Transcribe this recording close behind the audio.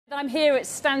I'm here at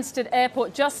Stansted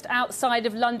Airport, just outside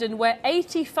of London, where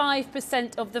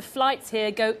 85% of the flights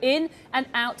here go in and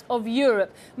out of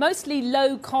Europe. Mostly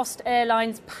low-cost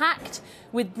airlines packed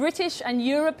with British and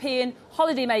European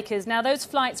holidaymakers. Now, those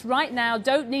flights right now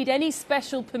don't need any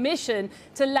special permission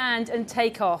to land and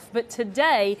take off. But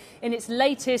today, in its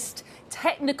latest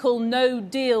technical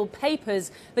no-deal papers,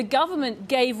 the government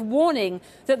gave warning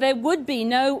that there would be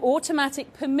no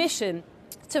automatic permission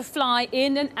to fly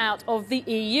in and out of the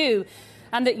EU,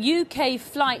 and that UK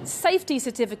flight safety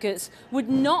certificates would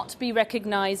not be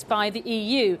recognised by the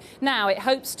EU. Now, it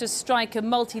hopes to strike a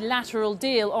multilateral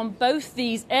deal on both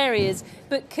these areas,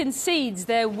 but concedes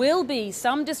there will be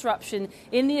some disruption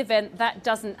in the event that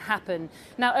doesn't happen.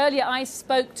 Now, earlier I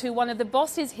spoke to one of the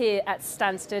bosses here at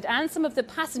Stansted and some of the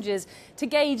passengers to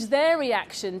gauge their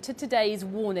reaction to today's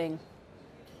warning.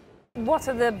 What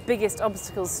are the biggest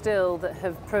obstacles still that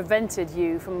have prevented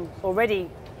you from already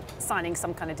signing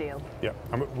some kind of deal? Yeah,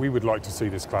 we would like to see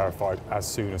this clarified as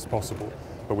soon as possible,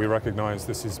 but we recognise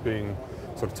this is being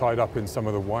sort of tied up in some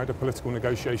of the wider political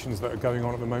negotiations that are going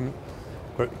on at the moment.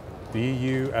 But the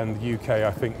EU and the UK,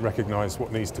 I think, recognise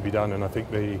what needs to be done, and I think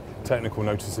the technical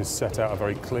notices set out a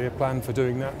very clear plan for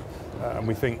doing that. And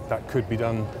we think that could be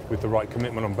done with the right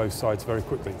commitment on both sides very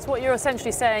quickly. So what you're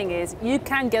essentially saying is you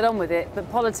can get on with it, but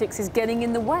politics is getting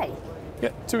in the way? Yeah,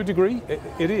 to a degree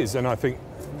it is, and I think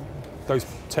those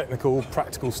technical,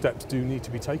 practical steps do need to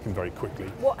be taken very quickly.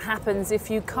 What happens if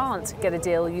you can't get a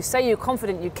deal? You say you're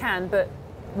confident you can, but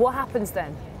what happens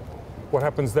then? What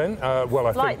happens then? Well,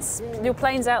 I think your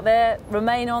planes out there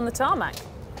remain on the tarmac.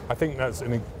 I think that's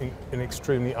an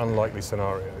extremely unlikely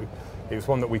scenario. It's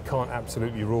one that we can't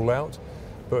absolutely rule out,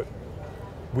 but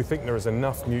we think there is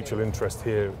enough mutual interest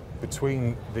here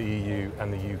between the EU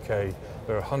and the UK.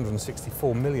 There are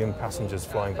 164 million passengers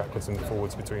flying backwards and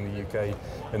forwards between the UK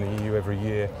and the EU every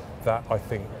year. That, I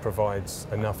think, provides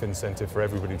enough incentive for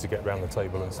everybody to get round the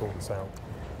table and sort this out.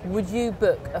 Would you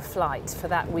book a flight for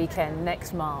that weekend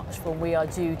next March when we are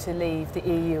due to leave the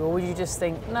EU, or would you just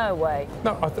think, no way?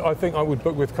 No, I think I would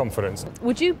book with confidence.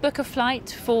 Would you book a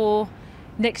flight for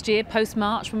next year,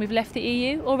 post-March, when we've left the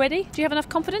EU already? Do you have enough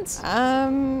confidence?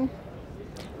 No.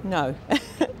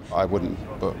 I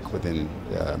wouldn't book within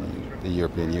the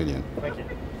European Union. Thank you.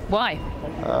 Why?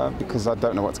 Because I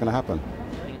don't know what's going to happen.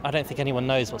 I don't think anyone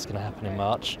knows what's going to happen in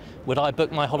March. Would I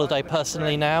book my holiday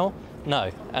personally now?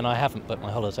 No, and I haven't booked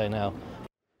my holiday now.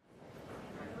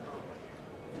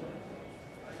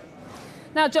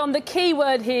 Now, John, the key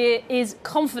word here is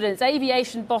confidence.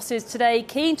 Aviation bosses today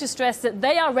keen to stress that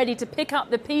they are ready to pick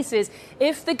up the pieces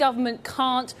if the government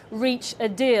can't reach a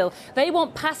deal. They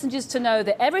want passengers to know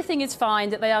that everything is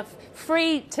fine, that they are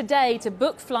free today to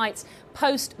book flights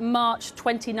post-March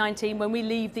 2019 when we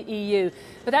leave the EU.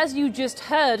 But as you just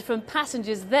heard from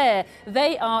passengers there,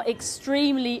 they are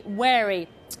extremely wary.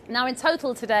 Now, in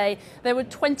total today, there were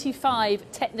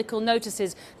 25 technical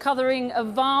notices covering a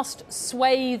vast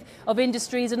swathe of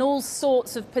industries and all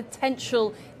sorts of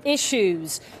potential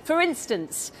issues. For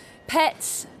instance,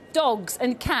 pets, dogs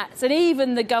and cats, and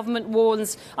even the government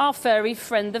warns our furry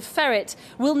friend the ferret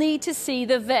will need to see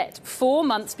the vet 4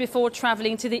 months before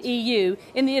travelling to the EU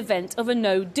in the event of a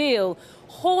no deal.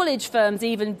 Haulage firms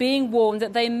even being warned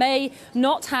that they may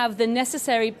not have the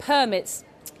necessary permits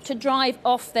to drive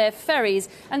off their ferries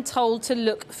and told to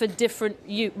look for different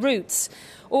routes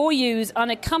or use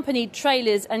unaccompanied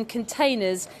trailers and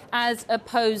containers as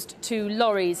opposed to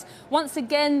lorries. Once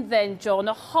again then, John,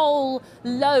 a whole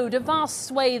load, a vast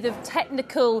swathe of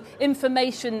technical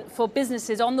information for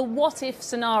businesses on the what-if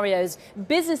scenarios.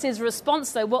 Businesses'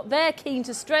 response, though, what they're keen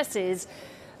to stress is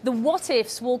the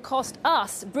what-ifs will cost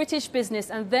us, British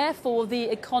business, and therefore the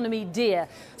economy dear.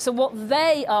 So what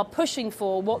they are pushing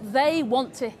for, what they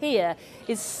want to hear,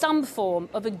 is some form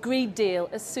of agreed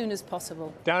deal as soon as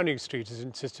possible. Downing Street has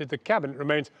insisted the Cabinet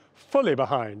remains fully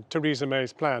behind Theresa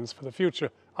May's plans for the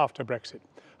future after Brexit.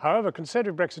 However,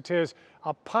 Conservative Brexiteers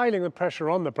are piling the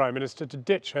pressure on the Prime Minister to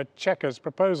ditch her Chequers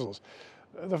proposals.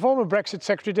 The former Brexit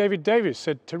Secretary David Davis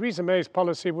said Theresa May's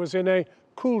policy was in a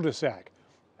cul-de-sac,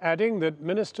 adding that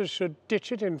ministers should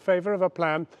ditch it in favour of a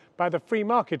plan by the Free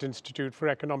Market Institute for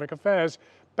Economic Affairs,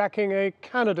 backing a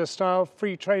Canada-style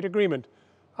free trade agreement.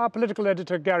 Our political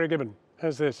editor, Gary Gibbon,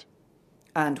 has this.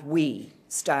 And we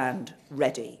stand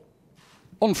ready.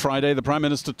 On Friday, the Prime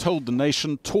Minister told the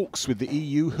nation talks with the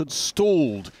EU had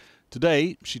stalled.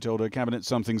 Today, she told her Cabinet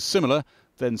something similar,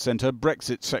 then sent her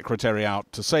Brexit secretary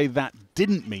out to say that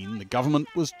didn't mean the government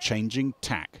was changing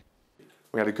tack.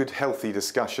 We had a good, healthy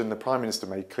discussion. The Prime Minister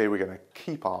made clear we're going to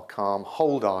keep our calm,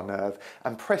 hold our nerve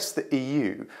and press the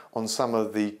EU on some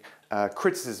of the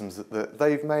criticisms that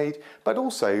they've made, but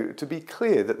also to be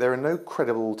clear that there are no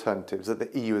credible alternatives that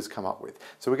the EU has come up with.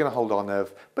 So we're going to hold our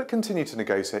nerve, but continue to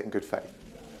negotiate in good faith.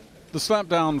 The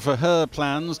slapdown for her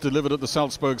plans delivered at the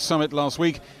Salzburg summit last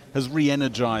week has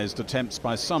re-energised attempts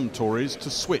by some Tories to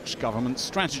switch government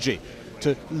strategy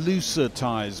to looser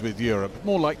ties with Europe,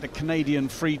 more like the Canadian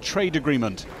Free Trade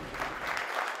Agreement.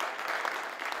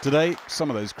 Today, some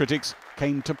of those critics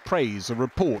came to praise a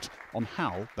report on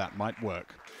how that might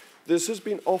work. This has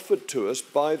been offered to us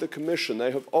by the Commission.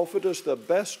 They have offered us the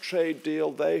best trade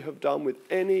deal they have done with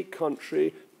any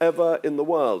country ever in the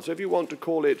world. So if you want to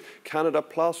call it Canada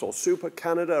Plus or Super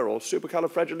Canada or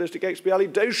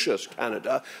Supercalifragilisticexpialidocious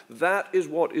Canada, that is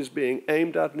what is being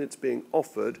aimed at and it's being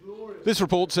offered. This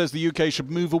report says the UK should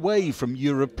move away from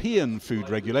European food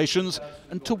regulations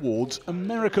and towards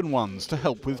American ones to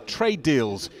help with trade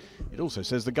deals. It also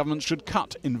says the government should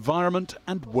cut environment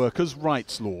and workers'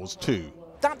 rights laws too.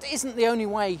 That isn't the only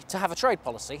way to have a trade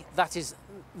policy. That is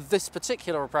this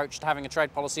particular approach to having a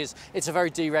trade policy. It's a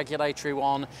very deregulatory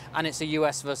one, and it's a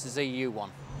US versus EU one.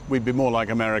 We'd be more like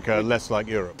America, less like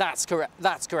Europe. That's correct.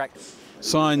 That's correct.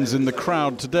 Signs in the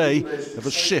crowd today of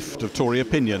a shift of Tory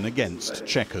opinion against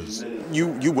Chequers.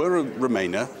 You were a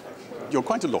Remainer. You're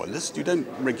quite a loyalist. You don't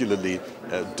regularly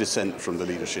dissent from the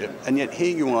leadership. And yet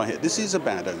here you are here. This is a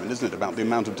bad omen, isn't it, about the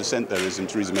amount of dissent there is in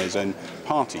Theresa May's own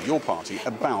party, your party,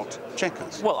 about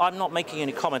Chequers. Well, I'm not making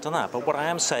any comment on that, but what I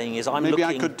am saying is Maybe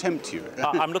I could tempt you.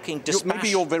 I'm looking dispassionately. Maybe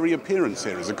your very appearance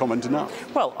here is a comment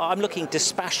enough. Well, I'm looking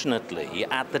dispassionately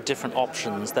at the different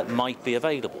options that might be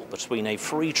available between a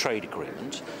free trade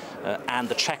agreement and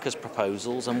the Chequers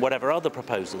proposals and whatever other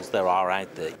proposals there are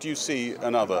out there. Do you see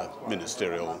another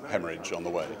ministerial hemorrhage on the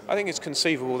way? I think it's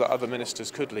conceivable that other ministers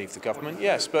could leave the government,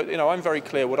 yes, but I'm very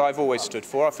clear what I've always stood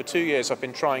for. For 2 years I've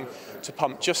been trying to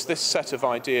pump just this set of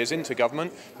ideas into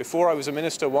government, before I was a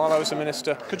minister, while I was a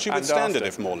minister. Could she withstand it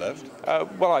if more left?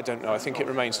 Well, I don't know. I think it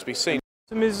remains to be seen.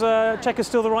 Is Chequers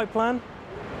still the right plan?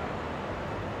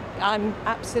 I'm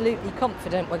absolutely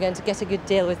confident we're going to get a good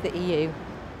deal with the EU.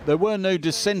 There were no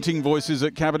dissenting voices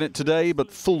at Cabinet today,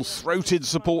 but full-throated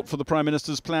support for the Prime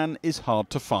Minister's plan is hard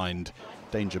to find.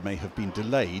 Danger may have been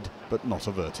delayed, but not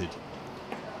averted.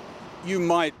 You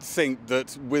might think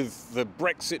that with the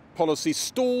Brexit policy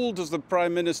stalled, as the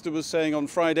Prime Minister was saying on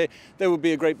Friday, there would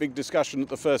be a great big discussion at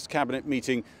the first Cabinet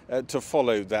meeting to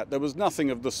follow that. There was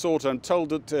nothing of the sort. I'm told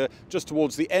that just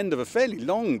towards the end of a fairly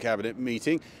long Cabinet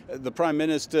meeting, the Prime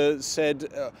Minister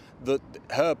said that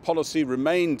her policy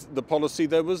remained the policy.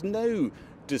 There was no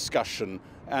discussion.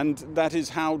 And that is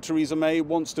how Theresa May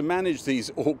wants to manage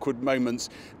these awkward moments.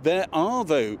 There are,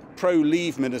 though,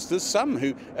 pro-Leave ministers, some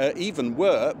who even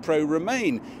were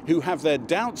pro-Remain, who have their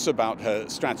doubts about her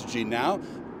strategy now.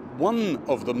 One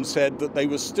of them said that they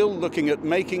were still looking at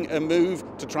making a move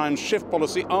to try and shift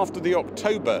policy after the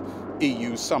October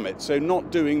EU summit, so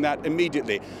not doing that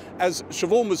immediately. As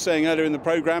Siobhan was saying earlier in the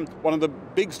programme, one of the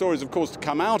big stories, of course, to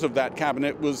come out of that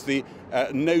cabinet was the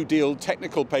no-deal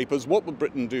technical papers. What would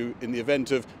Britain do in the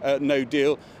event of no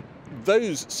deal?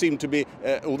 Those seem to be,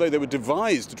 although they were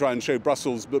devised to try and show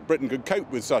Brussels that Britain could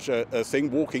cope with such a thing,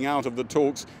 walking out of the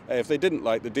talks if they didn't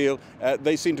like the deal,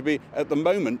 they seem to be, at the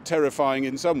moment, terrifying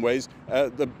in some ways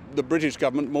the British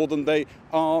government more than they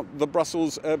are the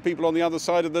Brussels people on the other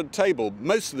side of the table.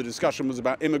 Most of the discussion was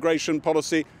about immigration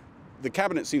policy. The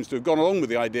Cabinet seems to have gone along with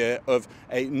the idea of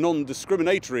a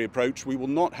non-discriminatory approach. We will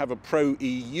not have a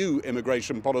pro-EU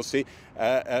immigration policy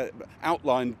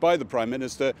outlined by the Prime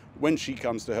Minister. When she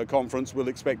comes to her conference, we'll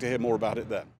expect to hear more about it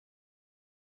then.